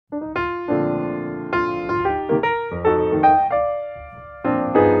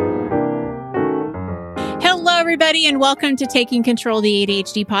everybody, and welcome to Taking Control, the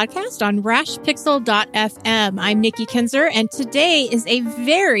ADHD podcast on rashpixel.fm. I'm Nikki Kinzer, and today is a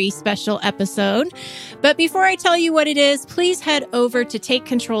very special episode. But before I tell you what it is, please head over to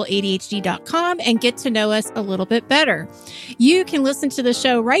takecontroladhd.com and get to know us a little bit better. You can listen to the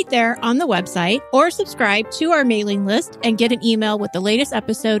show right there on the website or subscribe to our mailing list and get an email with the latest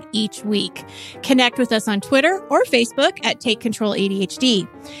episode each week. Connect with us on Twitter or Facebook at Take Control ADHD.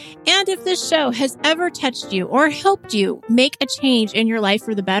 And if this show has ever touched you or helped you make a change in your life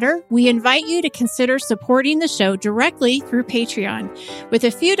for the better, we invite you to consider supporting the show directly through Patreon. With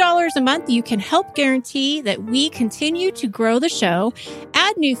a few dollars a month, you can help guarantee that we continue to grow the show,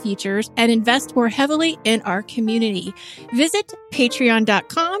 add new features, and invest more heavily in our community. Visit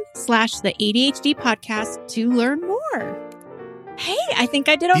patreon.com/the ADHD podcast to learn more. Hey, I think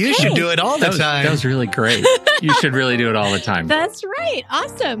I did okay. You should do it all the time. That was really great. You should really do it all the time. That's right.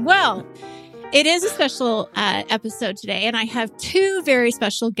 Awesome. Well, it is a special episode today, and I have two very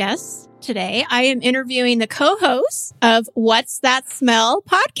special guests today. I am interviewing the co-hosts of What's That Smell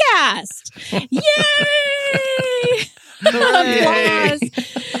podcast. Yay! Applause.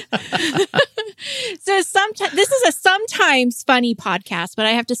 So this is a sometimes funny podcast, but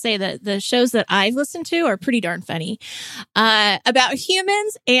I have to say that the shows that I've listened to are pretty darn funny, about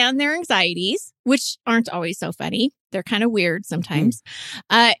humans and their anxieties, which aren't always so funny. They're kind of weird sometimes.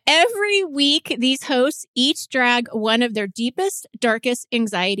 Every week, these hosts each drag one of their deepest, darkest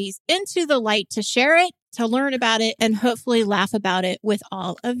anxieties into the light to share it, to learn about it, and hopefully laugh about it with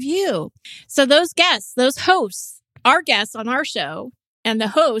all of you. So those guests, those hosts, our guests on our show, and the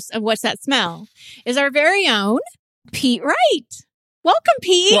host of What's That Smell is our very own Pete Wright. Welcome,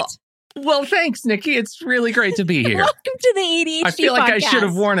 Pete. Well, thanks, Nikki. It's really great to be here. Welcome to the ADHD I feel like podcast. I should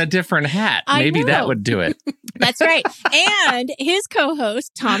have worn a different hat. Maybe that would do it. That's right. And his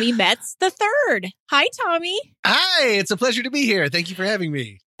co-host, Tommy Metz III. Hi, Tommy. Hi, it's a pleasure to be here. Thank you for having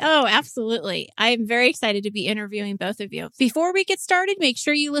me. Oh, absolutely. I'm very excited to be interviewing both of you. Before we get started, make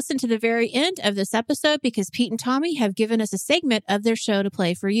sure you listen to the very end of this episode because Pete and Tommy have given us a segment of their show to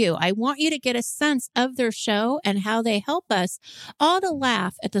play for you. I want you to get a sense of their show and how they help us all to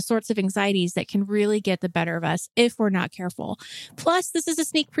laugh at the sorts of anxieties that can really get the better of us if we're not careful. Plus, this is a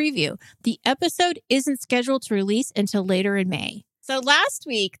sneak preview. The episode isn't scheduled to release until later in May. So last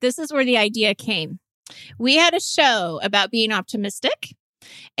week, this is where the idea came. We had a show about being optimistic.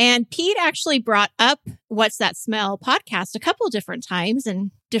 And Pete actually brought up What's That Smell podcast a couple of different times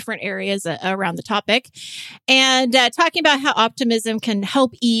in different areas around the topic and talking about how optimism can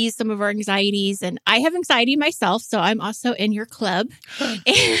help ease some of our anxieties. And I have anxiety myself, so I'm also in your club.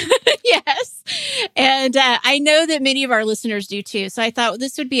 Yes. And I know that many of our listeners do too. So I thought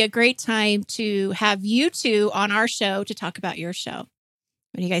this would be a great time to have you two on our show to talk about your show. What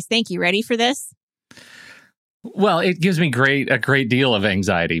do you guys think? You ready for this? Well, it gives me a great deal of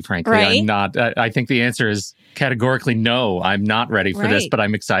anxiety, frankly. Right? I'm not, I think the answer is categorically no, I'm not ready for this, but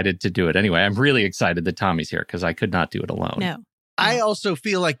I'm excited to do it anyway. I'm really excited that Tommy's here because I could not do it alone. No. I also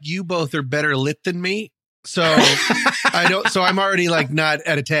feel like you both are better lit than me. So so I'm already like not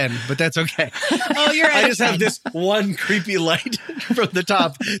at a 10, but that's okay. Oh, you're at I just have this one creepy light from the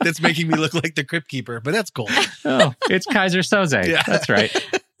top that's making me look like the Crypt Keeper, but that's cool. Oh, it's Kaiser Soze. Yeah. That's right.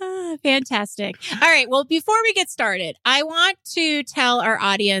 Fantastic. All right. Well, before we get started, I want to tell our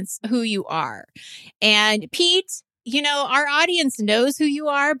audience who you are. And Pete, our audience knows who you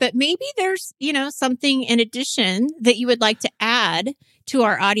are, but maybe there's, something in addition that you would like to add to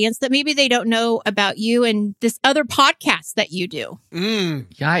our audience that maybe they don't know about you and this other podcast that you do.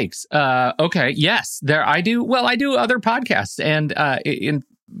 Yikes. Okay. Yes, I do other podcasts and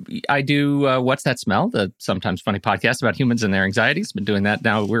I do What's That Smell, the sometimes funny podcast about humans and their anxieties. Been doing that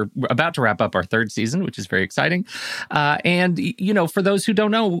now. We're about to wrap up our third season, which is very exciting. And for those who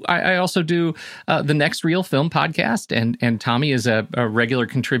don't know, I also do the Next Reel Film podcast, and Tommy is a regular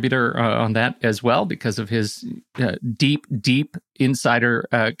contributor on that as well because of his deep insider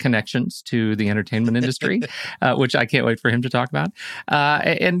connections to the entertainment industry, which I can't wait for him to talk about.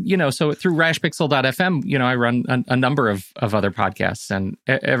 So through rashpixel.fm, I run a number of other podcasts, and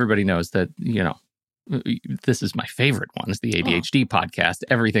everybody knows that, this is my favorite one, is the ADHD podcast.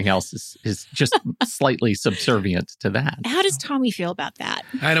 Everything else is just slightly subservient to that. How does Tommy feel about that?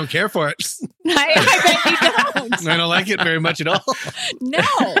 I don't care for it. I bet you don't. I don't like it very much at all. No.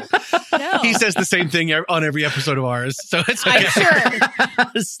 He says the same thing on every episode of ours, so it's okay.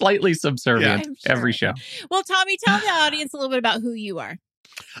 I'm sure. Slightly subservient every show. Well, Tommy, tell the audience a little bit about who you are.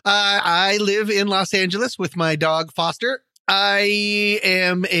 I live in Los Angeles with my dog, Foster. I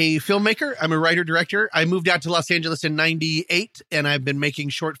am a filmmaker. I'm a writer-director. I moved out to Los Angeles in 98, and I've been making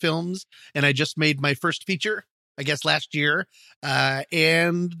short films, and I just made my first feature I guess, last year.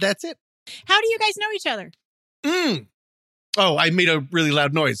 And that's it. How do you guys know each other? Oh, I made a really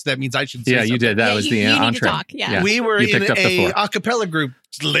loud noise. That means I should say something. You did. That was the you need entree. to talk. Yeah. We were in a a acapella group,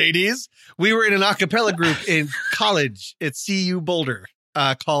 ladies. We were in an acapella group in college at CU Boulder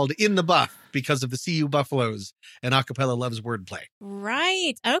called In the Buff because of the CU Buffaloes, and acapella loves wordplay.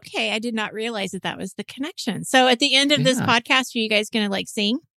 Right. Okay. I did not realize that was the connection. So at the end of this podcast, are you guys going to like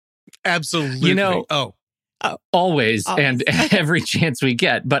sing? Absolutely. Always and every chance we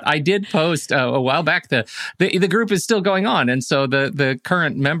get. But I did post a while back, the group is still going on. And so the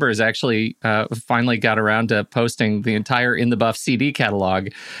current members actually finally got around to posting the entire In the Buff CD catalog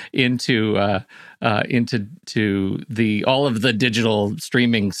into all of the digital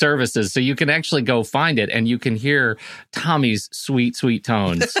streaming services. So you can actually go find it and you can hear Tommy's sweet, sweet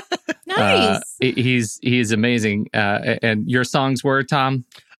tones. Nice. He's amazing. And your songs were, Tom?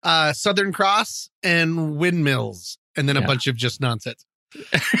 Southern Cross and Windmills, and then a bunch of just nonsense.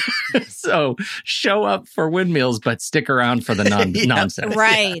 So show up for Windmills, but stick around for the nonsense.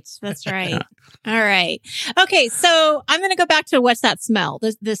 Right. That's right. Yeah. All right. Okay. So I'm going to go back to What's That Smell?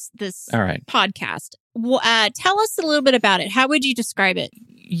 This All right. podcast. Tell us a little bit about it. How would you describe it?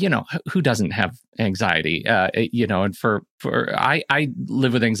 Who doesn't have anxiety? And I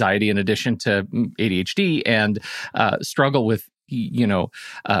live with anxiety in addition to ADHD and struggle with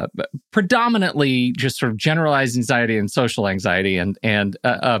predominantly just sort of generalized anxiety and social anxiety, and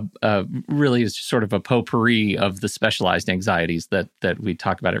really is sort of a potpourri of the specialized anxieties that we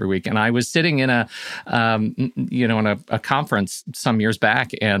talk about every week. And I was sitting in a conference some years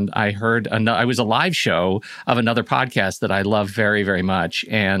back, and I heard I was a live show of another podcast that I love very, very much,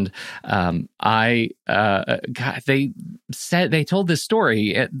 and they told this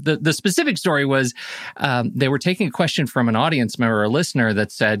story. The specific story was they were taking a question from an audience member, a listener,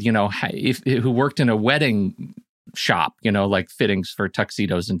 that said, who worked in a wedding shop, like fittings for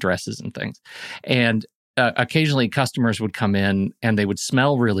tuxedos and dresses and things. And occasionally customers would come in and they would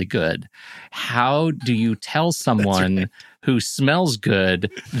smell really good. How do you tell someone who smells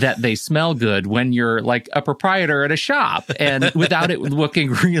good that they smell good when you're like a proprietor at a shop and without it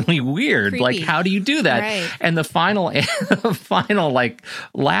looking really weird? Creepy. Like, how do you do that? Right. And the final like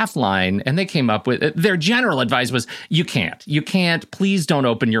laugh line, and they came up with their general advice was, you can't, please don't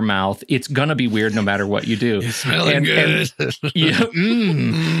open your mouth. It's going to be weird no matter what you do. It's smelling good.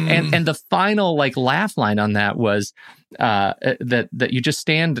 And the final like laugh line on that was that you just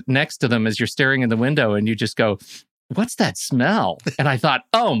stand next to them as you're staring in the window and you just go, what's that smell? And I thought,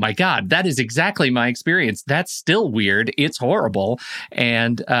 oh my God, that is exactly my experience. That's still weird. It's horrible.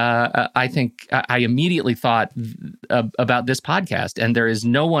 And I think I immediately thought about this podcast, and there is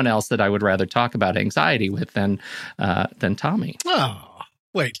no one else that I would rather talk about anxiety with than Tommy. Oh,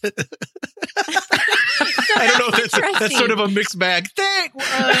 wait. I don't know if that's sort of a mixed bag thing.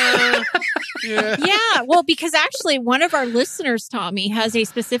 Yeah. Well, because actually one of our listeners, Tommy, has a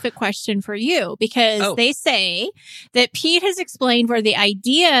specific question for you, because they say that Pete has explained where the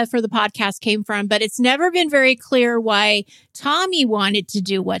idea for the podcast came from, but it's never been very clear why Tommy wanted to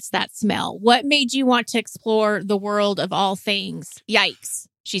do What's That Smell? What made you want to explore the world of all things? Yikes,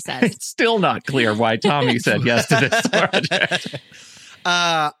 she says. It's still not clear why Tommy said yes to this project.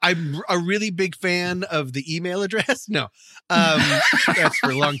 I'm a really big fan of the email address. No, that's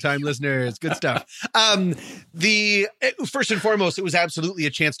for longtime listeners. Good stuff. First and foremost, it was absolutely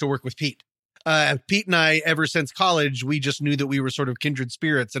a chance to work with Pete. Pete and I, ever since college, we just knew that we were sort of kindred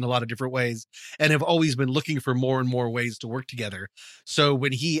spirits in a lot of different ways and have always been looking for more and more ways to work together. So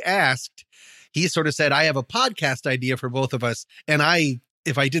when he asked, he sort of said, I have a podcast idea for both of us. And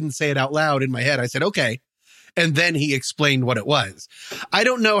if I didn't say it out loud in my head, I said, okay. And then he explained what it was. I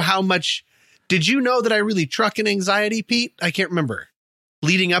don't know how much. Did you know that I really truck in anxiety, Pete? I can't remember.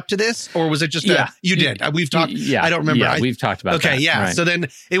 Leading up to this, or was it just you did? We've talked. Yeah, I don't remember. Yeah, we've talked about that. Okay, yeah. Right. So then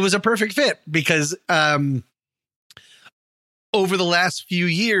it was a perfect fit because over the last few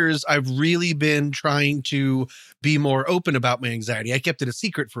years, I've really been trying to be more open about my anxiety. I kept it a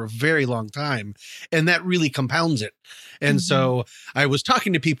secret for a very long time, and that really compounds it. And so I was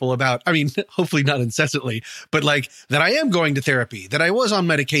talking to people about, I mean, hopefully not incessantly, but like that I am going to therapy, that I was on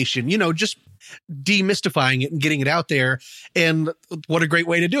medication, just demystifying it and getting it out there. And what a great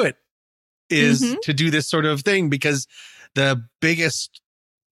way to do it is to do this sort of thing, because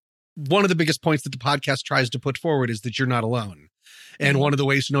one of the biggest points that the podcast tries to put forward is that you're not alone. And one of the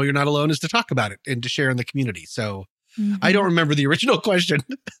ways to know you're not alone is to talk about it and to share in the community. So I don't remember the original question.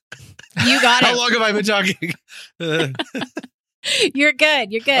 You got it. How long have I been talking? You're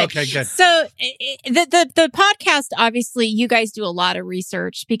good. You're good. Okay, good. So the podcast, obviously, you guys do a lot of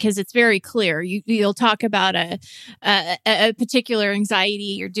research because it's very clear. You'll talk about a particular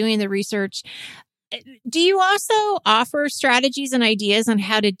anxiety. You're doing the research. Do you also offer strategies and ideas on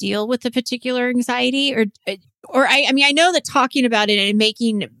how to deal with the particular anxiety, or I mean, I know that talking about it and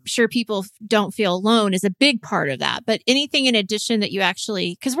making sure people don't feel alone is a big part of that. But anything in addition that you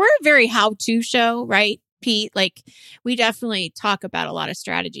actually, because we're a very how-to show, right, Pete? Like, we definitely talk about a lot of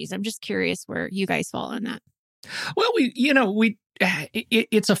strategies. I'm just curious where you guys fall on that. Well,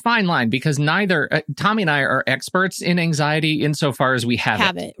 it's a fine line because neither Tommy and I are experts in anxiety insofar as we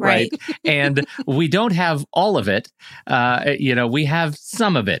have it, right? And we don't have all of it. We have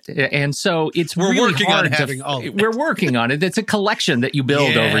some of it, and so we're really working hard on having all of it. We're working on it. It's a collection that you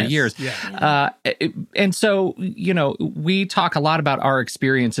build over years, and so we talk a lot about our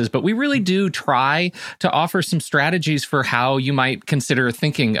experiences, but we really do try to offer some strategies for how you might consider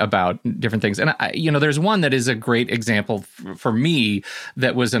thinking about different things. And there's one that is a great example for me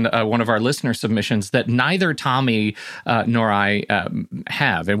that was one of our listener submissions that neither Tommy nor I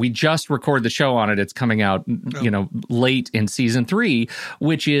have. And we just recorded the show on it. It's coming out, late in season 3,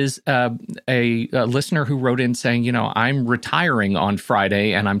 which is a listener who wrote in saying, I'm retiring on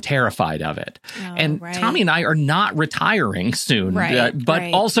Friday and I'm terrified of it. Tommy and I are not retiring soon,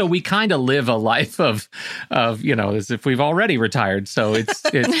 but also we kind of live a life of as if we've already retired. So it's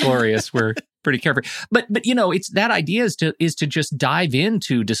glorious. We're pretty carefree. But it's that idea is to just dive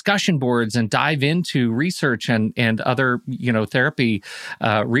into discussion boards and dive into research and other, therapeutic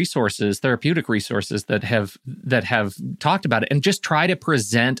resources that have talked about it, and just try to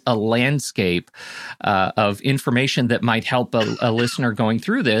present a landscape of information that might help a listener going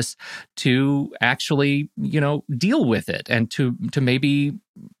through this to actually, deal with it and to maybe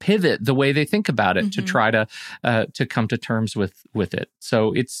pivot the way they think about it to try to come to terms with it.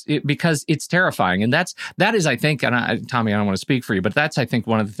 So because it's terrifying, and that is, I think, and Tommy, I don't want to speak for you, but that's, I think,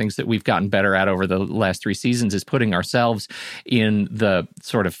 one of the things that we've gotten better at over the last 3 seasons is putting ourselves in the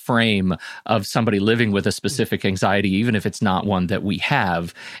sort of frame of somebody living with a specific anxiety, even if it's not one that we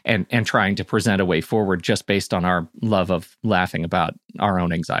have, and trying to present a way forward just based on our love of laughing about our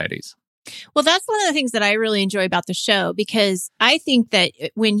own anxieties. Well, that's one of the things that I really enjoy about the show, because I think that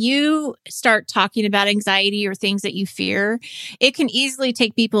when you start talking about anxiety or things that you fear, it can easily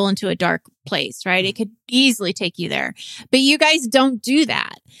take people into a dark place, right? It could easily take you there. But you guys don't do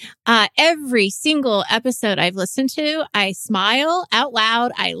that. Every single episode I've listened to, I smile out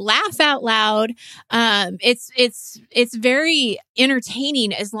loud. I laugh out loud. It's very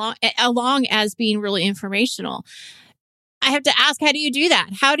entertaining along as being really informational. I have to ask, how do you do that?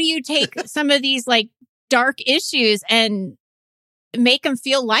 How do you take some of these like dark issues and make them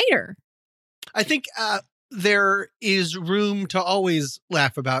feel lighter? I think there is room to always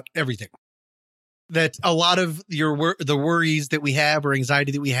laugh about everything. That a lot of the worries that we have or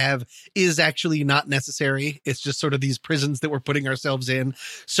anxiety that we have is actually not necessary. It's just sort of these prisons that we're putting ourselves in.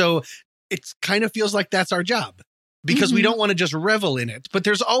 So it kind of feels like that's our job, because we don't want to just revel in it. But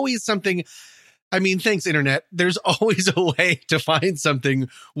there's always something. I mean, thanks, Internet. There's always a way to find something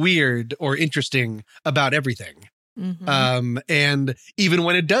weird or interesting about everything. And even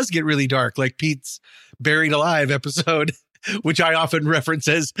when it does get really dark, like Pete's Buried Alive episode, which I often reference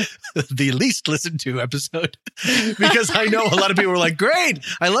as the least listened to episode, because I know a lot of people were like, great,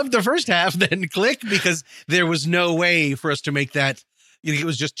 I loved the first half, then click, because there was no way for us to make that, it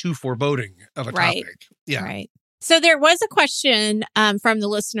was just too foreboding of a topic. Yeah. Right. So there was a question from the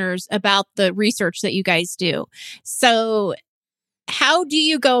listeners about the research that you guys do. So how do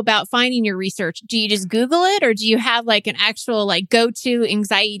you go about finding your research? Do you just Google it, or do you have like an actual like go-to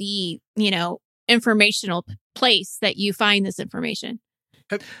anxiety, informational place that you find this information?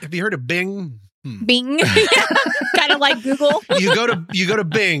 Have you heard of Bing? Bing, kind of like Google. You go to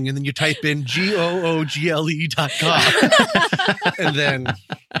Bing and then you type in google.com, and then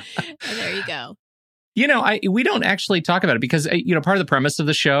there you go. We don't actually talk about it because, part of the premise of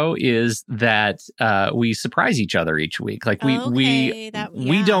the show is that we surprise each other each week. Like we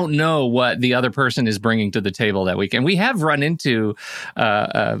don't know what the other person is bringing to the table that week. And we have run into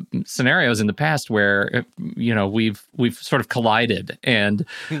scenarios in the past where, we've sort of collided, and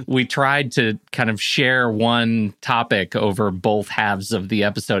we tried to kind of share one topic over both halves of the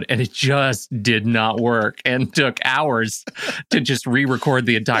episode, and it just did not work, and took hours to just re-record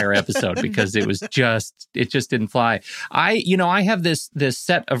the entire episode because it was just just didn't fly. I have this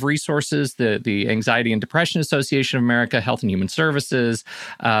set of resources, the Anxiety and Depression Association of America, Health and Human Services,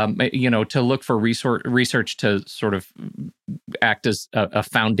 to look for research to sort of act as a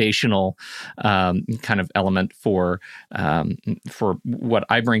foundational kind of element for what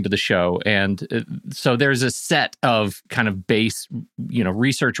I bring to the show. And so there's a set of kind of base,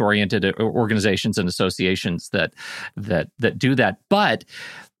 research-oriented organizations and associations that do that. But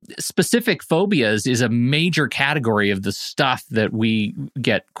specific phobias is a major category of the stuff that we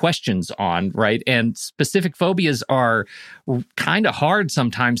get questions on, right? And specific phobias are kind of hard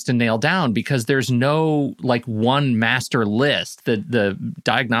sometimes to nail down because there's no like one master list. The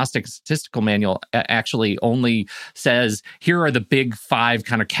Diagnostic Statistical Manual actually only says, here are the big 5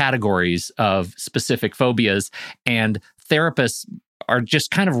 kind of categories of specific phobias, and therapists are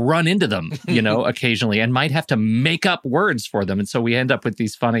just kind of run into them, occasionally, and might have to make up words for them. And so we end up with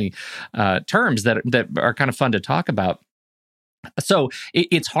these funny terms that are kind of fun to talk about. So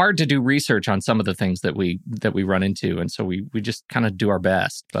it's hard to do research on some of the things that we run into. And so we just kind of do our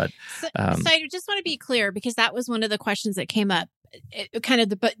best. But so I just want to be clear, because that was one of the questions that came up, kind of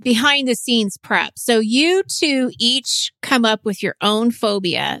the behind the scenes prep. So you two each come up with your own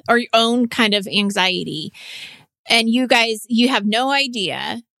phobia or your own kind of anxiety. And you guys, you have no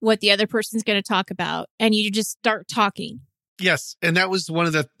idea what the other person's going to talk about, and you just start talking. Yes, and that was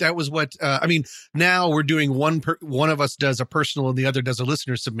what now we're doing one of us does a personal and the other does a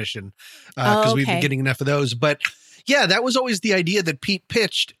listener submission because we've been getting enough of those. But yeah, that was always the idea that Pete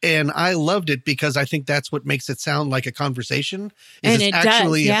pitched, and I loved it because I think that's what makes it sound like a conversation. And it's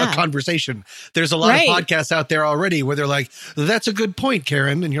actually a conversation. There's a lot of podcasts out there already where they're like, "That's a good point,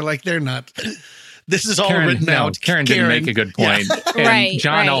 Karen," and you're like, "They're not." This is all written out. Karen didn't make a good point. Yeah. And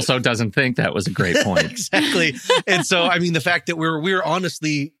John also doesn't think that was a great point. Exactly. And so, the fact that we're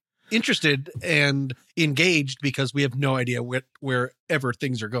honestly interested and engaged because we have no idea wherever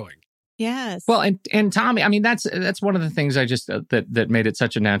things are going. Yes. Well, and Tommy, that's one of the things I just that made it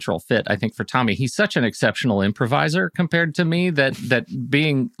such a natural fit. I think for Tommy, he's such an exceptional improviser compared to me that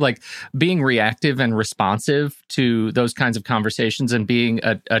being reactive and responsive to those kinds of conversations and being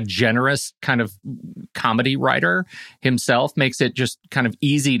a generous kind of comedy writer himself makes it just kind of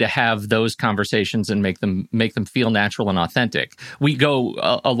easy to have those conversations and make them feel natural and authentic. We go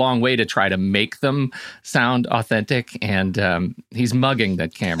a long way to try to make them sound authentic, and he's mugging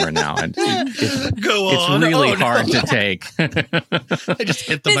that camera now. And it's really hard to take. I just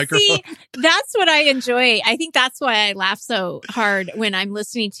hit the microphone. See, that's what I enjoy. I think that's why I laugh so hard when I'm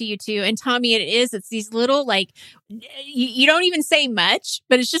listening to you two. And Tommy, it's these little, like, you don't even say much,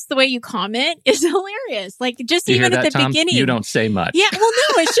 but it's just the way you comment is hilarious. Like, just you even hear at that, the Tom? beginning. You don't say much. Yeah, well,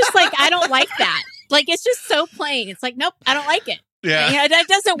 no, it's just like, I don't like that. Like, it's just so plain. It's like, nope, I don't like it. Yeah. That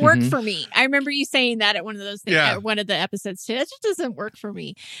doesn't work for me. I remember you saying that at one of those things, at one of the episodes too. That just doesn't work for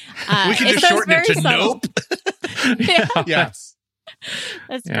me. We can just shorten it to subtle. nope. Yes.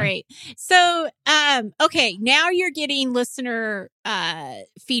 That's great. So, okay, now you're getting listener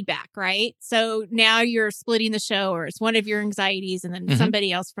feedback, right? So now you're splitting the show, or it's one of your anxieties and then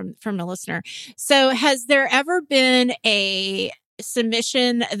somebody else from the listener. So has there ever been a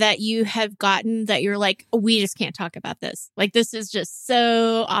submission that you have gotten that you're like, we just can't talk about this? Like, this is just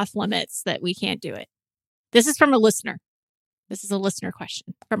so off limits that we can't do it. This is from a listener. This is a listener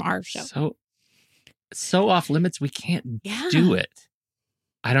question from our show. So off limits, we can't do it.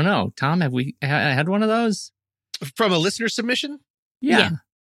 I don't know. Tom, have we had one of those? From a listener submission? Yeah.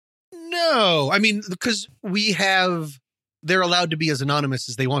 No. Because they're allowed to be as anonymous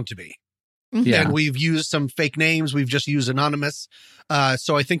as they want to be. Yeah. And we've used some fake names. We've just used anonymous.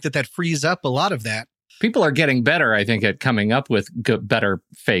 So I think that frees up a lot of that. People are getting better, I think, at coming up with better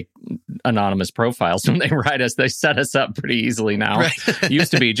fake anonymous profiles when they write us. They set us up pretty easily now. Right. It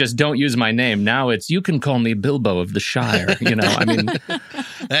used to be just don't use my name. Now it's you can call me Bilbo of the Shire.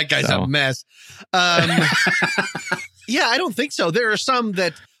 That guy's a mess. Yeah, I don't think so. There are some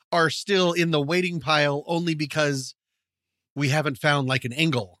that are still in the waiting pile only because we haven't found like an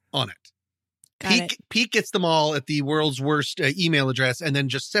angle on it. Pete gets them all at the world's worst email address and then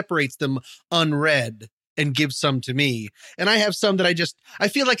just separates them unread and gives some to me. And I have some that I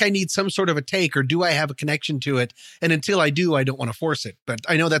feel like I need some sort of a take, or do I have a connection to it? And until I do, I don't want to force it. But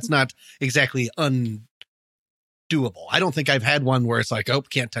I know that's not exactly undoable. I don't think I've had one where it's like, oh,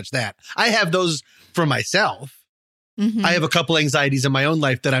 can't touch that. I have those for myself. Mm-hmm. I have a couple anxieties in my own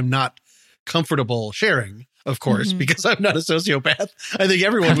life that I'm not comfortable sharing, of course, because I'm not a sociopath. I think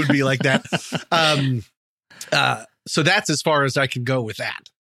everyone would be like that. So that's as far as I can go with that.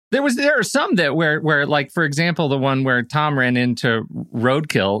 There are some that where like, for example, the one where Tom ran into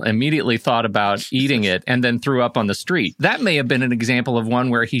roadkill, immediately thought about eating it, and then threw up on the street. That may have been an example of one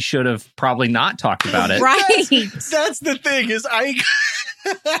where he should have probably not talked about it. Right. That's the thing is I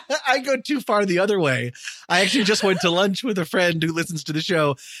go too far the other way. I actually just went to lunch with a friend who listens to the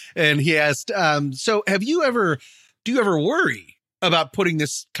show, and he asked, so do you ever worry about putting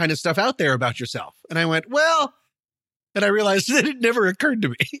this kind of stuff out there about yourself? And I went, well, and I realized that it never occurred to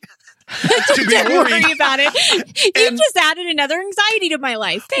me to be Don't worried. worry about it. You just added another anxiety to my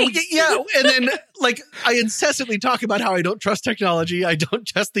life. Thanks. Yeah. And then like I incessantly talk about how I don't trust technology. I don't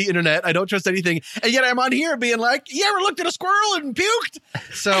trust the internet. I don't trust anything. And yet I'm on here being like, you ever looked at a squirrel and puked?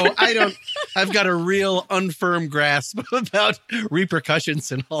 So I've got a real unfirm grasp about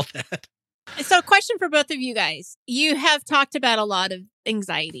repercussions and all that. So, question for both of you guys. You have talked about a lot of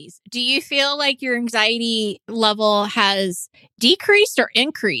anxieties. Do you feel like your anxiety level has decreased or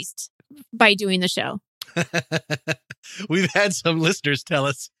increased by doing the show? We've had some listeners tell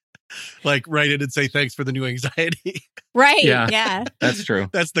us, like, write in and say thanks for the new anxiety. Right. Yeah. Yeah. That's true.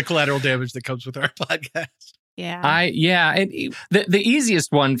 That's the collateral damage that comes with our podcast. Yeah. And the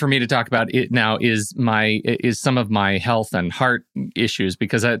easiest one for me to talk about it now is some of my health and heart issues,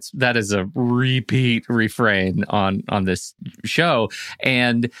 because that is a repeat refrain on this show.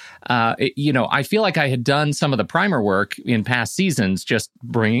 And I feel like I had done some of the primer work in past seasons, just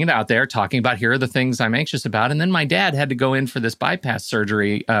bringing it out there, talking about here are the things I'm anxious about. And then my dad had to go in for this bypass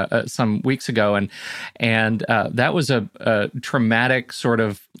surgery some weeks ago, and that was a traumatic sort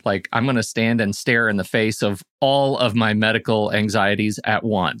of like, I'm going to stand and stare in the face of all of my medical anxieties at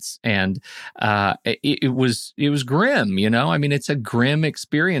once. And it was grim, I mean, it's a grim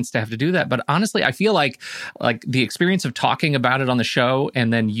experience to have to do that. But honestly, I feel like the experience of talking about it on the show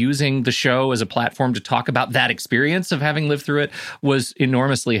and then using the show as a platform to talk about that experience of having lived through it was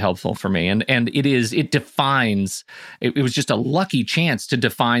enormously helpful for me. And it defines, it was just a lucky chance to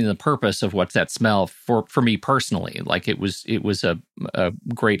define the purpose of What's That Smell for me personally. Like it was a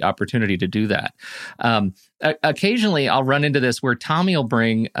great opportunity to do that. Occasionally I'll run into this where Tommy will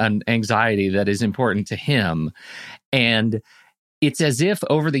bring an anxiety that is important to him. And it's as if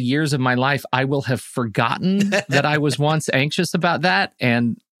over the years of my life, I will have forgotten that I was once anxious about that.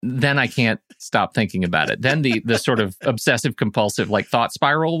 And then I can't stop thinking about it. Then the sort of obsessive compulsive like thought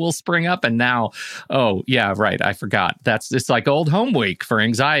spiral will spring up. And now, oh yeah, right, I forgot. It's like old home week for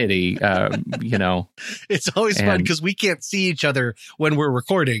anxiety, It's always fun because we can't see each other when we're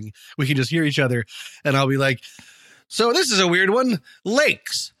recording. We can just hear each other. And I'll be like, so this is a weird one.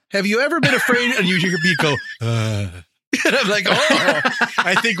 Lakes. Have you ever been afraid? And you hear Pete go, and I'm like, oh,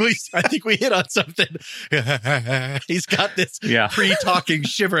 I think we hit on something. He's got this pre-talking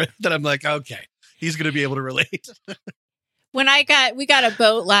shiver that I'm like, okay, he's going to be able to relate. When we got a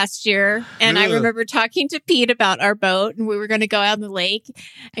boat last year, and I remember talking to Pete about our boat, and we were going to go out on the lake,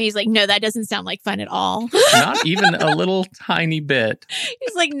 and he's like, no, that doesn't sound like fun at all. Not even a little tiny bit.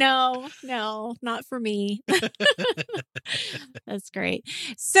 He's like, no, not for me. That's great.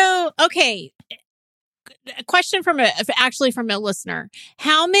 So, okay. A question from a listener.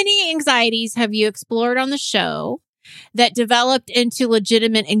 How many anxieties have you explored on the show that developed into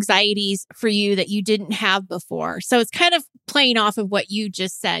legitimate anxieties for you that you didn't have before? So it's kind of playing off of what you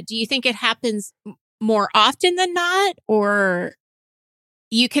just said. Do you think it happens more often than not, or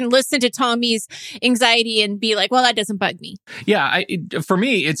you can listen to Tommy's anxiety and be like, well, that doesn't bug me? Yeah. For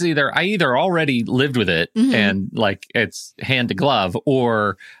me, it's I either already lived with it and like it's hand to glove,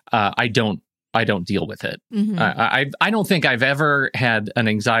 or I don't deal with it. Mm-hmm. I don't think I've ever had an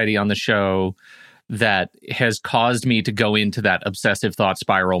anxiety on the show that has caused me to go into that obsessive thought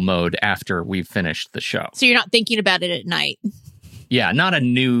spiral mode after we've finished the show. So you're not thinking about it at night? Yeah, not a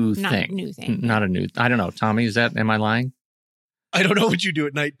new thing. Not a new thing. I don't know. Tommy, am I lying? I don't know what you do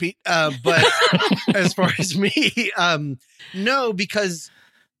at night, Pete. But as far as me, no, because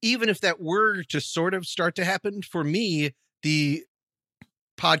even if that were to sort of start to happen, for me, the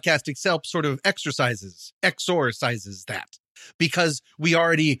podcast itself sort of exorcises that, because we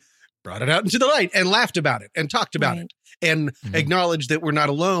already brought it out into the light and laughed about it and talked about it and acknowledged that we're not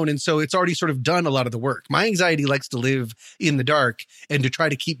alone. And so it's already sort of done a lot of the work. My anxiety likes to live in the dark and to try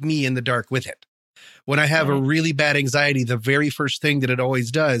to keep me in the dark with it. When I have a really bad anxiety, the very first thing that it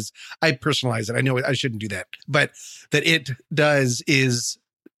always does, I personalize it. I know I shouldn't do that, but that it does is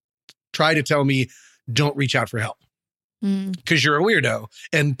try to tell me, don't reach out for help. Because you're a weirdo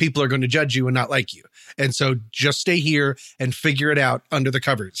and people are going to judge you and not like you. And so just stay here and figure it out under the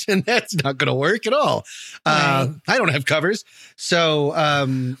covers. And that's not going to work at all. I don't have covers. So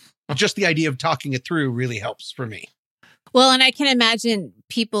just the idea of talking it through really helps for me. Well, and I can imagine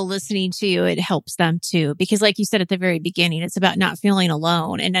people listening to you, it helps them too. Because like you said at the very beginning, it's about not feeling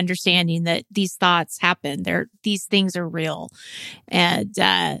alone and understanding that these thoughts happen. These things are real. And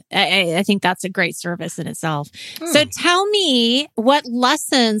I think that's a great service in itself. So tell me, what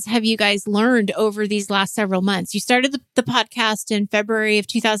lessons have you guys learned over these last several months? You started the podcast in February of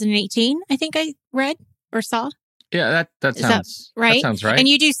 2018, I think I read or saw. Yeah, that sounds right. That sounds right. And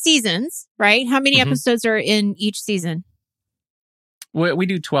you do seasons, right? How many episodes are in each season? We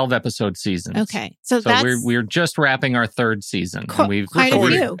do 12 episode seasons. Okay. So that's... we're just wrapping our third season. And we've quite a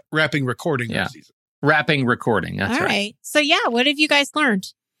few. Wrapping recording this season. Wrapping recording. That's All right. So yeah, what have you guys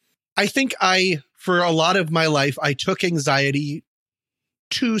learned? I think for a lot of my life, I took anxiety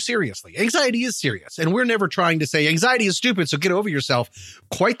too seriously. Anxiety is serious. And we're never trying to say anxiety is stupid, so get over yourself.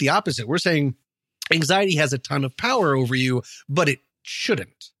 Quite the opposite. We're saying anxiety has a ton of power over you, but it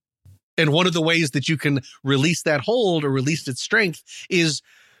shouldn't. And one of the ways that you can release that hold or release its strength is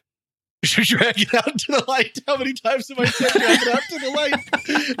drag it out to the light. How many times have I said drag it out to the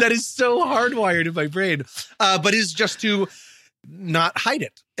light? That is so hardwired in my brain. But is just to not hide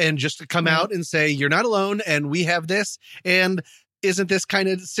it and just to come out and say, you're not alone and we have this. And isn't this kind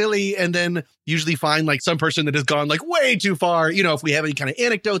of silly? And then usually find like some person that has gone like way too far. You know, if we have any kind of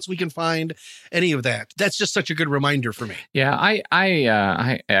anecdotes we can find, any of that. That's just such a good reminder for me. Yeah,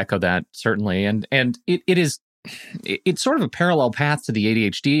 I echo that certainly. And it's sort of a parallel path to the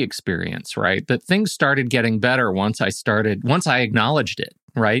ADHD experience, right? That things started getting better once I acknowledged it.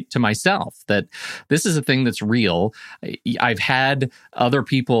 Right, to myself, that this is a thing that's real. I've had other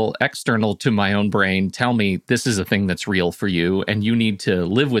people external to my own brain tell me this is a thing that's real for you, and you need to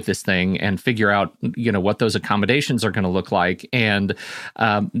live with this thing and figure out, what those accommodations are going to look like. And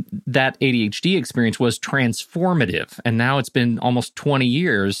that ADHD experience was transformative, and now it's been almost 20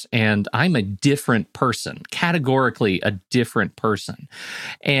 years, and I'm a different person, categorically a different person.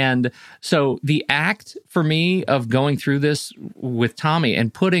 And so the act for me of going through this with Tommy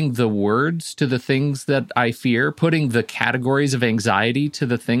and putting the words to the things that I fear, putting the categories of anxiety to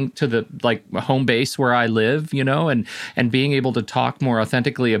the like home base where I live, and being able to talk more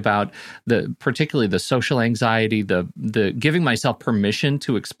authentically about particularly the social anxiety, the giving myself permission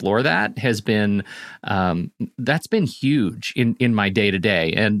to explore that has been, that's been huge in my day to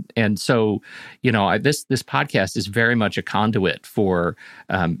day. And so, this podcast is very much a conduit for,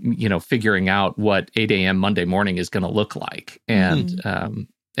 figuring out what 8 a.m. Monday morning is going to look like.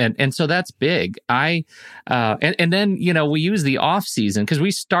 And so that's big. And then, we use the off season because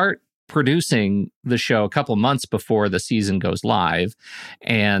we start producing the show a couple months before the season goes live.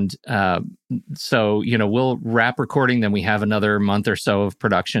 And so, we'll wrap recording, then we have another month or so of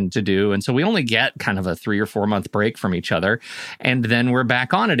production to do. And so we only get kind of a 3 or 4 month break from each other. And then we're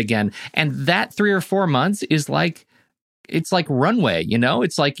back on it again. And that 3 or 4 months is like, it's like runway,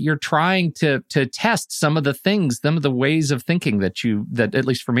 it's like you're trying to test some of the things, some of the ways of thinking that at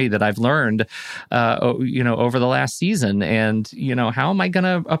least for me, that I've learned, over the last season. And, how am I going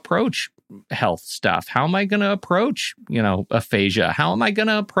to approach health stuff? How am I going to approach, aphasia? How am I going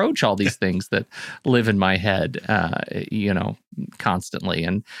to approach all these things that live in my head, constantly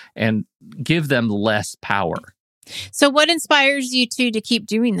and give them less power? So what inspires you to keep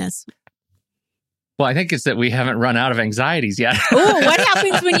doing this? Well, I think it's that we haven't run out of anxieties yet. Oh, what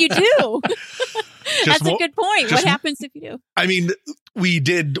happens when you do? That's a good point. What happens if you do? I mean,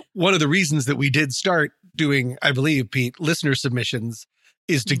 one of the reasons that we did start doing, I believe, Pete, listener submissions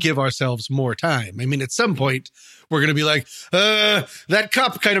is to give ourselves more time. I mean, at some point, we're going to be like, that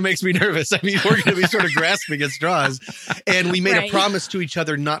cup kind of makes me nervous. I mean, we're going to be sort of grasping at straws. And we made a promise to each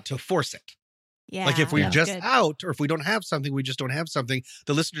other not to force it. Yeah, like if we're just out or if we don't have something, we just don't have something.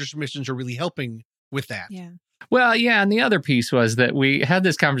 The listener submissions are really helping with that. Yeah. Well, yeah. And the other piece was that we had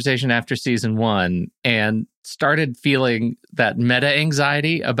this conversation after season 1 and started feeling that meta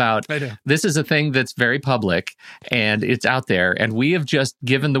anxiety about this is a thing that's very public and it's out there. And we have just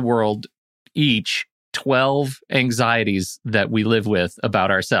given the world each 12 anxieties that we live with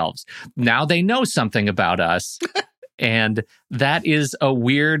about ourselves. Now they know something about us. And that is a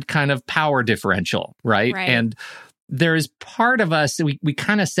weird kind of power differential, right? And there is part of us, we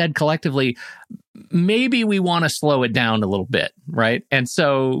kind of said collectively, maybe we want to slow it down a little bit, right? And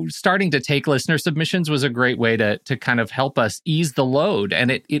so starting to take listener submissions was a great way to kind of help us ease the load.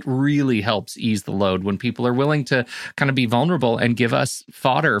 And it really helps ease the load when people are willing to kind of be vulnerable and give us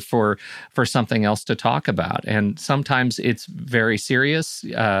fodder for something else to talk about. And sometimes it's very serious.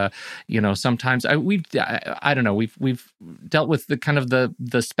 Sometimes we've dealt with the kind of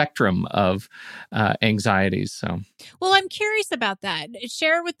the spectrum of anxieties. So, well, I'm curious about that.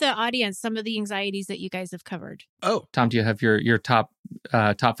 Share with the audience some of the anxieties anxieties that you guys have covered? Oh, Tom, do you have your top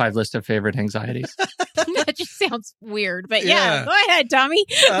 5 list of favorite anxieties? That just sounds weird, but Yeah. go ahead, Tommy.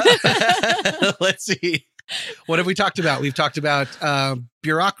 let's see. What have we talked about? We've talked about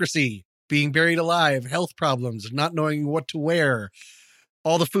bureaucracy, being buried alive, health problems, not knowing what to wear.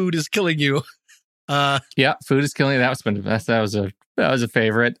 All the food is killing you. Yeah, food is killing. That was a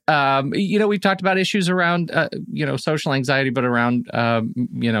favorite. We've talked about issues around social anxiety, but around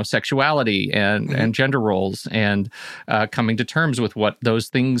sexuality and gender roles, and coming to terms with what those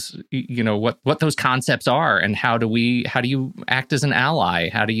things, what those concepts are, and how do you act as an ally?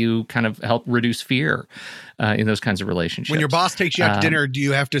 How do you kind of help reduce fear in those kinds of relationships? When your boss takes you out to dinner, do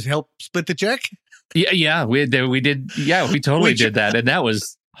you have to help split the check? Yeah, we did. Yeah, we totally did that, and that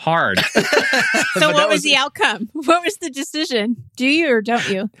was hard. So what was the outcome? What was the decision? Do you or don't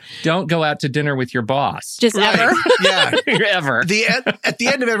you? Don't go out to dinner with your boss. Just ever? Yeah. Ever. At the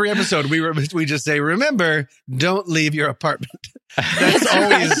end of every episode, we just say, remember, don't leave your apartment.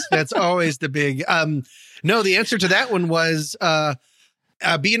 That's always the big, no, the answer to that one was,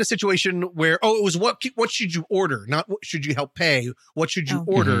 be in a situation where, it was what should you order? Not what should you help pay? What should you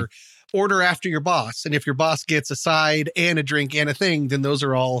order? Mm-hmm. Order after your boss. And if your boss gets a side and a drink and a thing, then those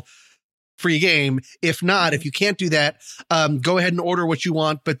are all free game. If not, if you can't do that, go ahead and order what you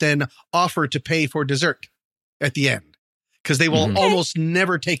want, but then offer to pay for dessert at the end, because they will almost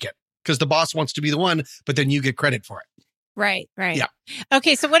never take it because the boss wants to be the one, but then you get credit for it. Right. Yeah.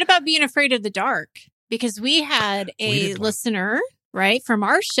 Okay. So what about being afraid of the dark? Because we had a listener, right, from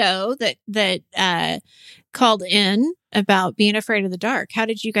our show that called in about being afraid of the dark. How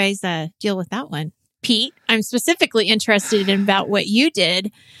did you guys deal with that one? Pete, I'm specifically interested in about what you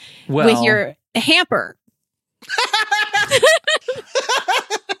did with your hamper.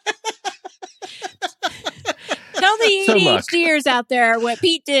 Tell the ADHDers out there what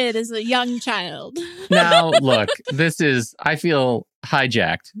Pete did as a young child. Now, look, I feel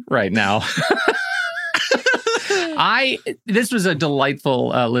hijacked right now. This was a delightful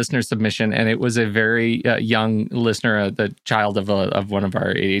listener submission, and it was a very young listener, the child of one of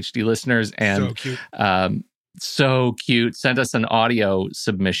our ADHD listeners, and so cute. So cute. Sent us an audio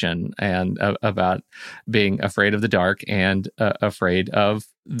submission and about being afraid of the dark and afraid of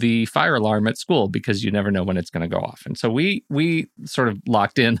the fire alarm at school, because you never know when it's going to go off. And so we sort of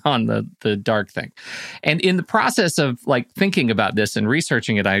locked in on the dark thing. And in the process of thinking about this and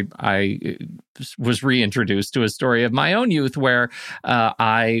researching it, I was reintroduced to a story of my own youth where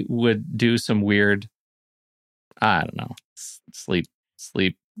I would do some weird, I don't know, sleep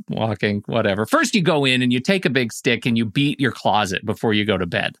walking, whatever. First, you go in and you take a big stick and you beat your closet before you go to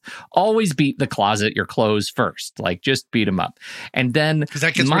bed. Always beat the closet, your clothes first. Just beat them up. And then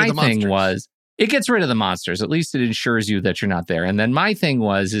my thing was, it gets rid of the monsters. At least it ensures you that you're not there. And then my thing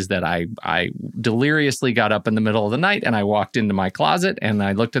is that I deliriously got up in the middle of the night and I walked into my closet and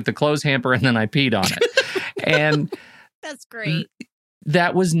I looked at the clothes hamper and then I peed on it. And that's great.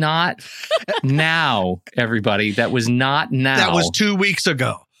 That was not now, everybody. That was not now. That was 2 weeks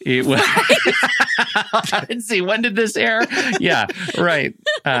ago. It was. Let's see. When did this air? Yeah, right.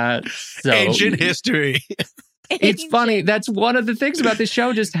 So ancient history. It's funny. That's one of the things about this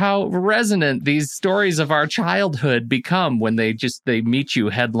show, just how resonant these stories of our childhood become when they meet you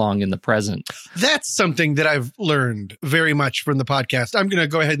headlong in the present. That's something that I've learned very much from the podcast. I'm going to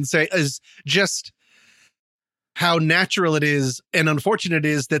go ahead and say is just how natural it is and unfortunate it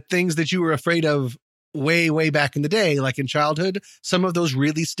is that things that you were afraid of way, way back in the day, like in childhood, some of those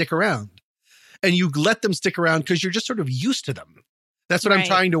really stick around. And you let them stick around because you're just sort of used to them. That's what I'm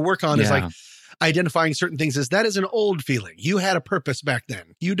trying to work on is identifying certain things as that is an old feeling. You had a purpose back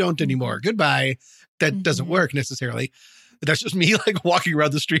then. You don't anymore. Goodbye. That doesn't work necessarily. That's just me walking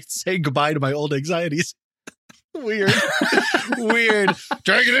around the streets saying goodbye to my old anxieties. Weird.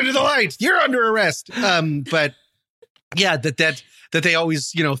 Drag it into the light. You're under arrest. But yeah, that they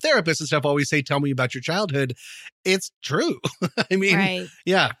always, therapists and stuff always say, tell me about your childhood. It's true. I mean,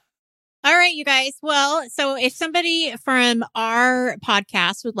 yeah. All right, you guys. Well, so if somebody from our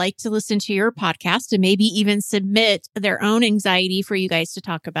podcast would like to listen to your podcast and maybe even submit their own anxiety for you guys to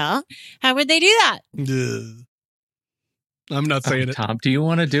talk about, how would they do that? I'm not saying it. Tom, do you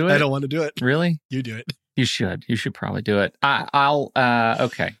want to do it? I don't want to do it. Really? You do it. You should. You should probably do it.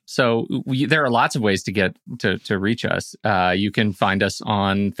 Okay. So there are lots of ways to get to reach us. You can find us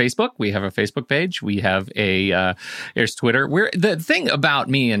on Facebook. We have a Facebook page. We have there's Twitter. The thing about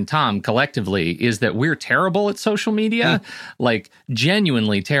me and Tom collectively is that we're terrible at social media,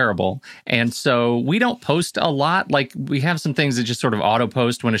 genuinely terrible. And so we don't post a lot. We have some things that just sort of auto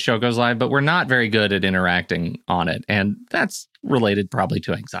post when a show goes live, but we're not very good at interacting on it. And that's related probably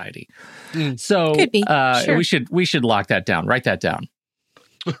to anxiety. Mm. So Could be. Sure. we should lock that down. Write that down.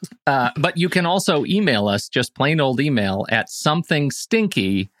 But you can also email us, just plain old email, at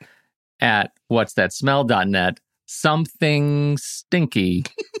somethingstinky@whatsthatsmell.net.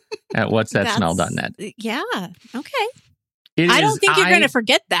 somethingstinky@whatsthatsmell.net. Yeah. Okay. It I don't is- think you're going to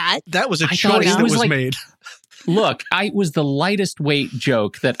forget that. That was a I thought choice it that was was like- made. Look, it was the lightest weight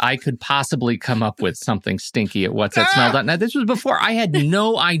joke that I could possibly come up with, something stinky at whatsthatsmell.net. This was before I had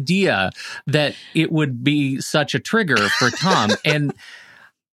no idea that it would be such a trigger for Tom. And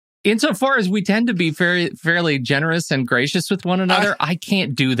insofar as we tend to be fairly generous and gracious with one another, I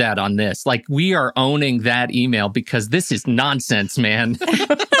can't do that on this. Like, we are owning that email because this is nonsense, man.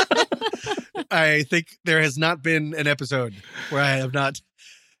 I think there has not been an episode where I have not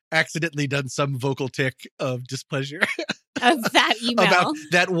accidentally done some vocal tick of displeasure Of that email. about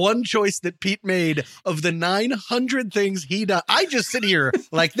that one choice that Pete made of the 900 things he does. I just sit here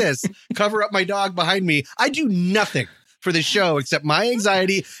like this, cover up my dog behind me. I do nothing for the show except my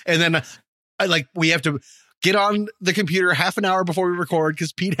anxiety. And then we have to get on the computer half an hour before we record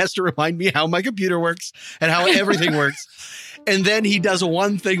because Pete has to remind me how my computer works and how everything works. And then he does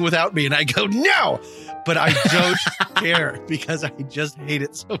one thing without me and I go, no, but I don't care because I just hate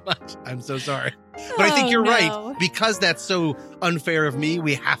it so much. I'm so sorry. But I think you're right. Because that's so unfair of me,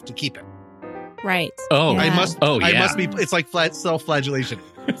 we have to keep it. Right. Oh, Yeah. I must be, it's like self-flagellation.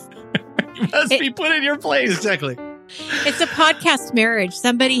 You must be put in your place. Exactly. It's a podcast marriage.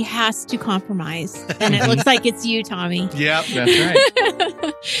 Somebody has to compromise. And it looks like it's you, Tommy. Yeah. That's right.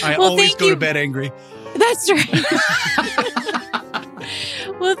 I Well, always thank go you. to bed angry. That's right.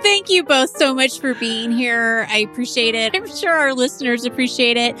 Well, thank you both so much for being here. I appreciate it. I'm sure our listeners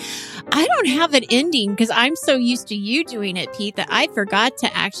appreciate it. I don't have an ending because I'm so used to you doing it, Pete, that I forgot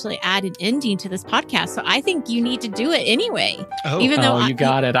to actually add an ending to this podcast. So I think you need to do it anyway. Oh, Even though You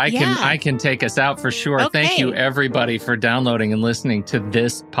got it. I Yeah. can take us out for sure. Okay. Thank you, everybody, for downloading and listening to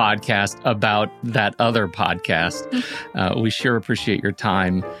this podcast about that other podcast. We sure appreciate your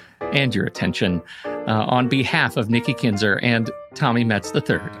time and your attention. On behalf of Nikki Kinzer and Tommy Metz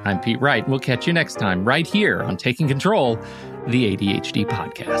III, I'm Pete Wright. We'll catch you next time right here on Taking Control, the ADHD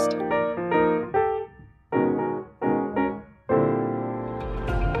podcast.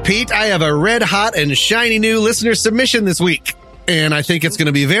 Pete, I have a red hot and shiny new listener submission this week. And I think it's going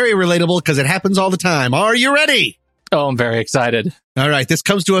to be very relatable because it happens all the time. Are you ready? Oh, I'm very excited. All right. This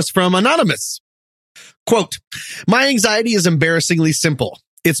comes to us from Anonymous. Quote, my anxiety is embarrassingly simple.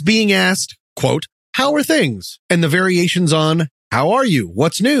 It's being asked, quote, how are things? And the variations on, how are you?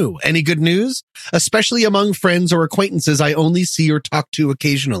 What's new? Any good news? Especially among friends or acquaintances I only see or talk to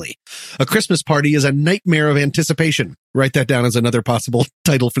occasionally. A Christmas party is a nightmare of anticipation. Write that down as another possible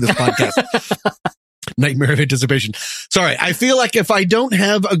title for this podcast. Nightmare of anticipation. Sorry. I feel like if I don't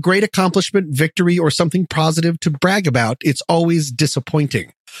have a great accomplishment, victory, or something positive to brag about, it's always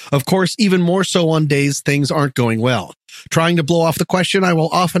disappointing. Of course, even more so on days things aren't going well. Trying to blow off the question, I will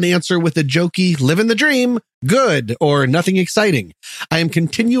often answer with a jokey, living the dream, good, or nothing exciting. I am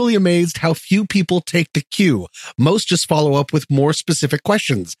continually amazed how few people take the cue. Most just follow up with more specific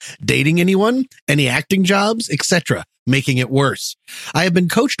questions. Dating anyone? Any acting jobs? Etc., making it worse. I have been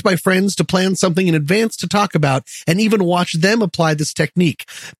coached by friends to plan something in advance to talk about and even watch them apply this technique.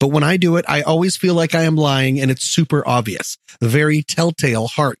 But when I do it, I always feel like I am lying and it's super obvious. Very telltale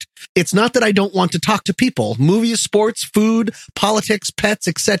heart. It's not that I don't want to talk to people, movies, sports, food, politics, pets,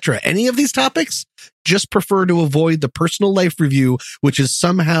 etc. Any of these topics? Just prefer to avoid the personal life review, which is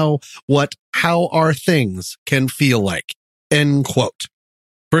somehow what how are things can feel like. End quote.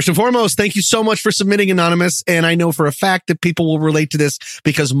 First and foremost, thank you so much for submitting, Anonymous. And I know for a fact that people will relate to this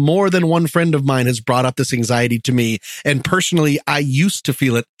because more than one friend of mine has brought up this anxiety to me. And personally, I used to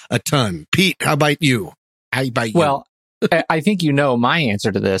feel it a ton. Pete, how about you? Well, I think you know my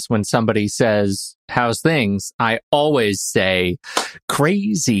answer to this. When somebody says, how's things? I always say,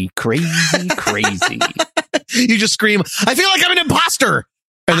 crazy, crazy, crazy. You just scream, I feel like I'm an imposter.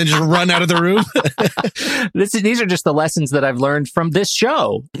 And then just run out of the room. These are just the lessons that I've learned from this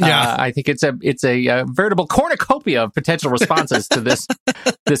show. Yeah. I think it's a veritable cornucopia of potential responses to this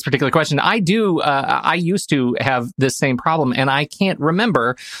particular question. I used to have this same problem, and I can't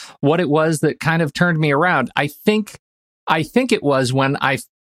remember what it was that kind of turned me around. I think it was when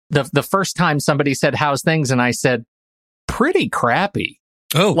the first time somebody said, how's things? And I said, pretty crappy.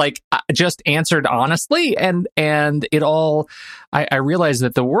 Oh, Like, I just answered honestly, and it all, I realized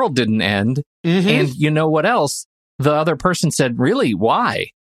that the world didn't end. mhm. And you know what else? The other person said, really? Why?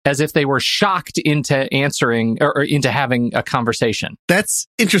 As if they were shocked into answering or into having a conversation. That's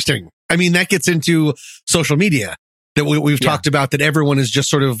interesting. I mean, that gets into social media that we've talked about, that everyone is just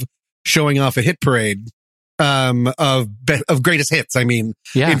sort of showing off a hit parade of greatest hits. I mean,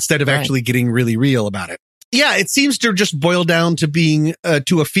 instead of actually getting really real about it. Yeah, it seems to just boil down to being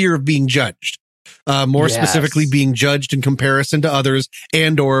to a fear of being judged. More specifically, being judged in comparison to others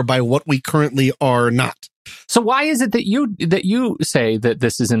and or by what we currently are not. So why is it that you say that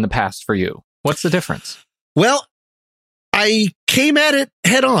this is in the past for you? What's the difference? Well, I came at it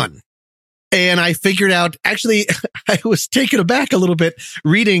head on. And I figured out, actually, I was taken aback a little bit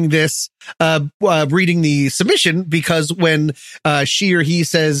reading this, reading the submission, because when she or he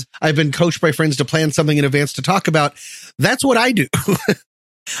says, I've been coached by friends to plan something in advance to talk about, that's what I do.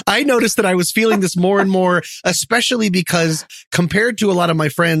 I noticed that I was feeling this more and more, especially because compared to a lot of my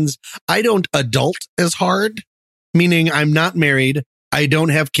friends, I don't adult as hard, meaning I'm not married. I don't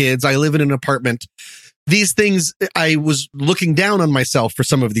have kids. I live in an apartment. These things, I was looking down on myself for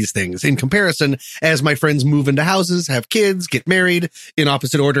some of these things in comparison as my friends move into houses, have kids, get married in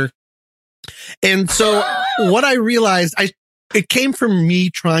opposite order. And so what I realized, it came from me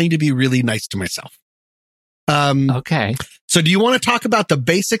trying to be really nice to myself. Okay. So do you want to talk about the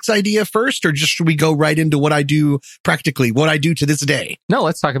basics idea first, or just should we go right into what I do practically, what I do to this day? No,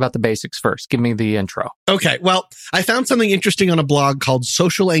 let's talk about the basics first. Give me the intro. Okay. Well, I found something interesting on a blog called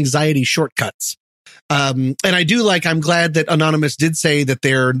Social Anxiety Shortcuts. And I'm glad that Anonymous did say that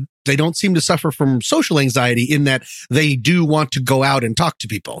they don't seem to suffer from social anxiety, in that they do want to go out and talk to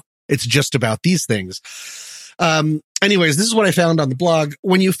people. It's just about these things. Anyways, this is what I found on the blog.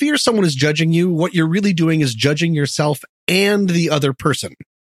 When you fear someone is judging you, what you're really doing is judging yourself and the other person.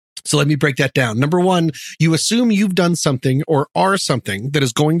 So let me break that down. Number one, you assume you've done something or are something that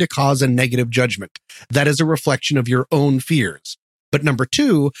is going to cause a negative judgment. That is a reflection of your own fears. But number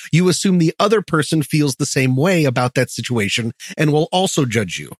two, you assume the other person feels the same way about that situation and will also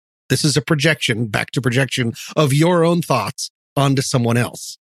judge you. This is a projection, back to projection, of your own thoughts onto someone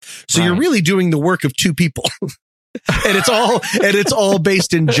else. So You're really doing the work of two people. and it's all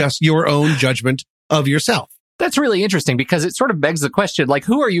based in just your own judgment of yourself. That's really interesting, because it sort of begs the question, like,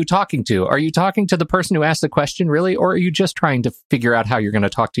 who are you talking to? Are you talking to the person who asked the question, really? Or are you just trying to figure out how you're going to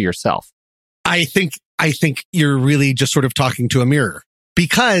talk to yourself? I think you're really just sort of talking to a mirror,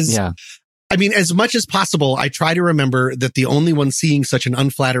 because, I mean, as much as possible, I try to remember that the only one seeing such an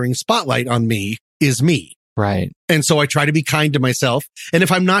unflattering spotlight on me is me. Right. And so I try to be kind to myself. And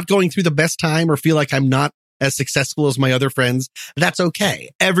if I'm not going through the best time or feel like I'm not as successful as my other friends, that's okay.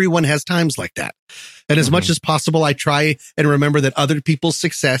 Everyone has times like that. And as much as possible, I try and remember that other people's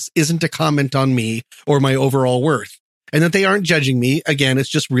success isn't a comment on me or my overall worth, and that they aren't judging me. Again, it's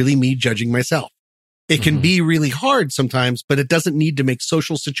just really me judging myself. It can be really hard sometimes, but it doesn't need to make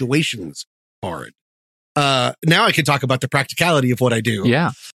social situations hard. Now I can talk about the practicality of what I do.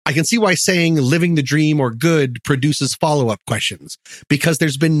 Yeah. I can see why saying living the dream or good produces follow-up questions, because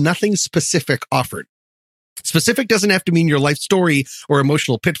there's been nothing specific offered. Specific doesn't have to mean your life story or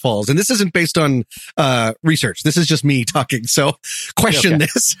emotional pitfalls. And this isn't based on research. This is just me talking. So question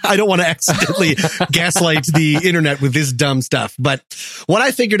this. I don't want to accidentally gaslight the internet with this dumb stuff. But what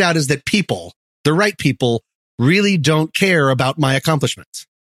I figured out is that people, the right people, really don't care about my accomplishments.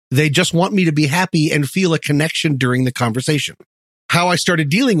 They just want me to be happy and feel a connection during the conversation. How I started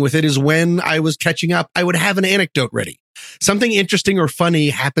dealing with it is when I was catching up, I would have an anecdote ready. Something interesting or funny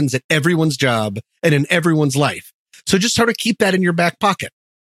happens at everyone's job and in everyone's life. So just sort of keep that in your back pocket,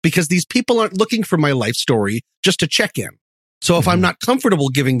 because these people aren't looking for my life story just to check in. So if I'm not comfortable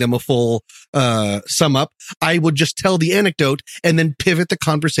giving them a full sum up, I would just tell the anecdote and then pivot the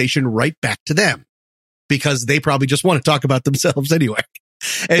conversation right back to them, because they probably just want to talk about themselves anyway.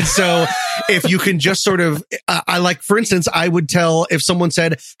 And so if you can just sort of, for instance, I would tell, if someone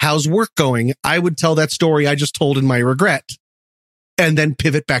said, how's work going? I would tell that story I just told in my regret, and then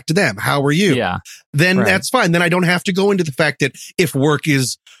pivot back to them. How are you? Yeah. Then that's fine. Then I don't have to go into the fact that if work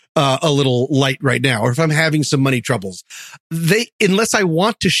is a little light right now, or if I'm having some money troubles, unless I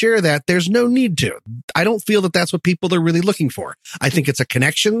want to share that, there's no need to. I don't feel that that's what people are really looking for. I think it's a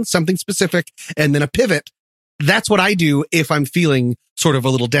connection, something specific, and then a pivot. That's what I do if I'm feeling sort of a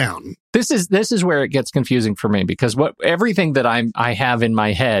little down. This is where it gets confusing for me, because everything that I have in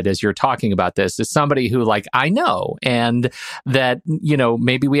my head as you're talking about this is somebody who, like, I know, and that, you know,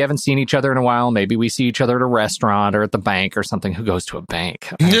 maybe we haven't seen each other in a while. Maybe we see each other at a restaurant or at the bank or something. Who goes to a bank?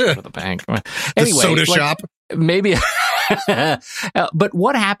 Go to the bank. Anyway, the soda shop. Maybe. But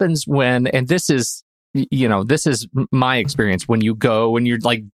what happens when, and this is my experience, when you're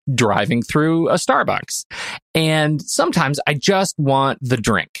like driving through a Starbucks, and sometimes I just want the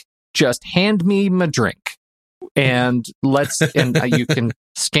drink. Just hand me my drink. and you can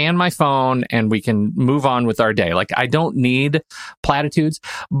scan my phone and we can move on with our day. Like, I don't need platitudes,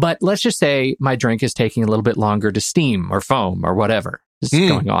 but let's just say my drink is taking a little bit longer to steam or foam or whatever is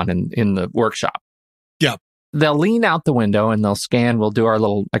going on in the workshop. Yeah. They'll lean out the window and they'll scan. We'll do our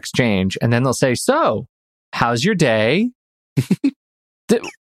little exchange. And then they'll say, so, how's your day?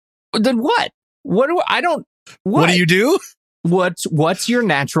 Then what? What do you do? What's your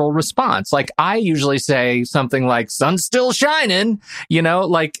natural response? Like, I usually say something like, sun's still shining,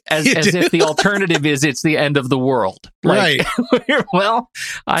 like as if the alternative is it's the end of the world. Like, right. Well,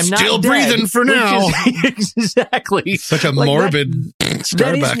 I'm still not breathing for now. Exactly. Such a morbid Starbucks.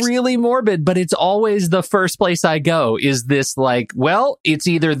 That is really morbid, but it's always the first place I go is this like, well, it's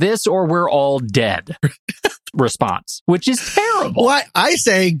either this or we're all dead response, which is terrible. Well, I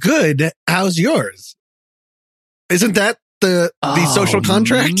say, good, how's yours? Isn't that the social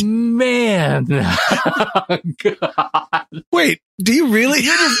contract? Man. God. Wait, do you really?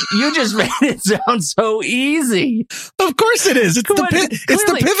 You just made it sound so easy. Of course it is. It's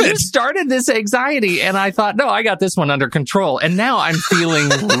the pivot. You started this anxiety and I thought, no, I got this one under control. And now I'm feeling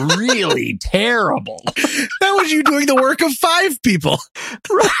really terrible. That was you doing the work of 5 people.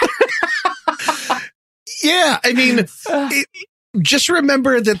 Yeah, I mean, just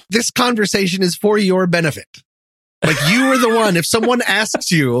remember that this conversation is for your benefit. Like, you are the one. If someone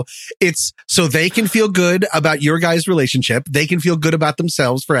asks you, it's so they can feel good about your guys' relationship. They can feel good about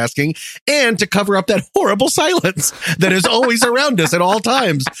themselves for asking, and to cover up that horrible silence that is always around us at all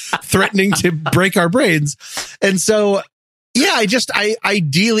times, threatening to break our brains. And so, yeah,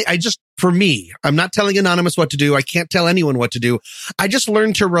 for me, I'm not telling Anonymous what to do. I can't tell anyone what to do. I just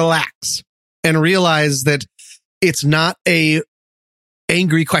learned to relax and realize that it's not a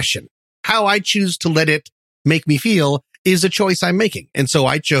angry question. How I choose to let it make me feel is a choice I'm making. And so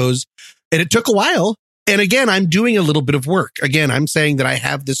I chose, and it took a while. And again, I'm doing a little bit of work. Again, I'm saying that I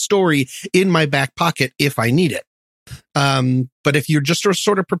have this story in my back pocket if I need it. But if you're just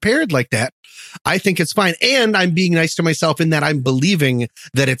sort of prepared like that, I think it's fine. And I'm being nice to myself in that I'm believing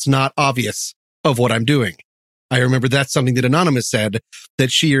that it's not obvious of what I'm doing. I remember that's something that Anonymous said,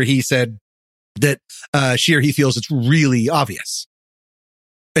 that she or he said that she or he feels it's really obvious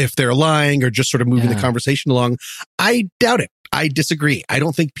if they're lying or just sort of moving the conversation along. I doubt it. I disagree. I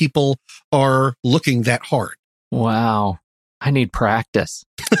don't think people are looking that hard. Wow. I need practice.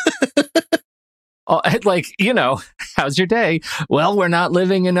 Like, how's your day? Well, we're not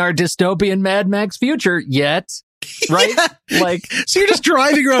living in our dystopian Mad Max future yet. Right? Yeah. Like, so you're just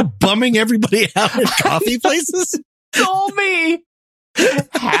driving around bumming everybody out at coffee places? Call me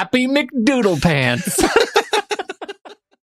Happy McDoodle Pants.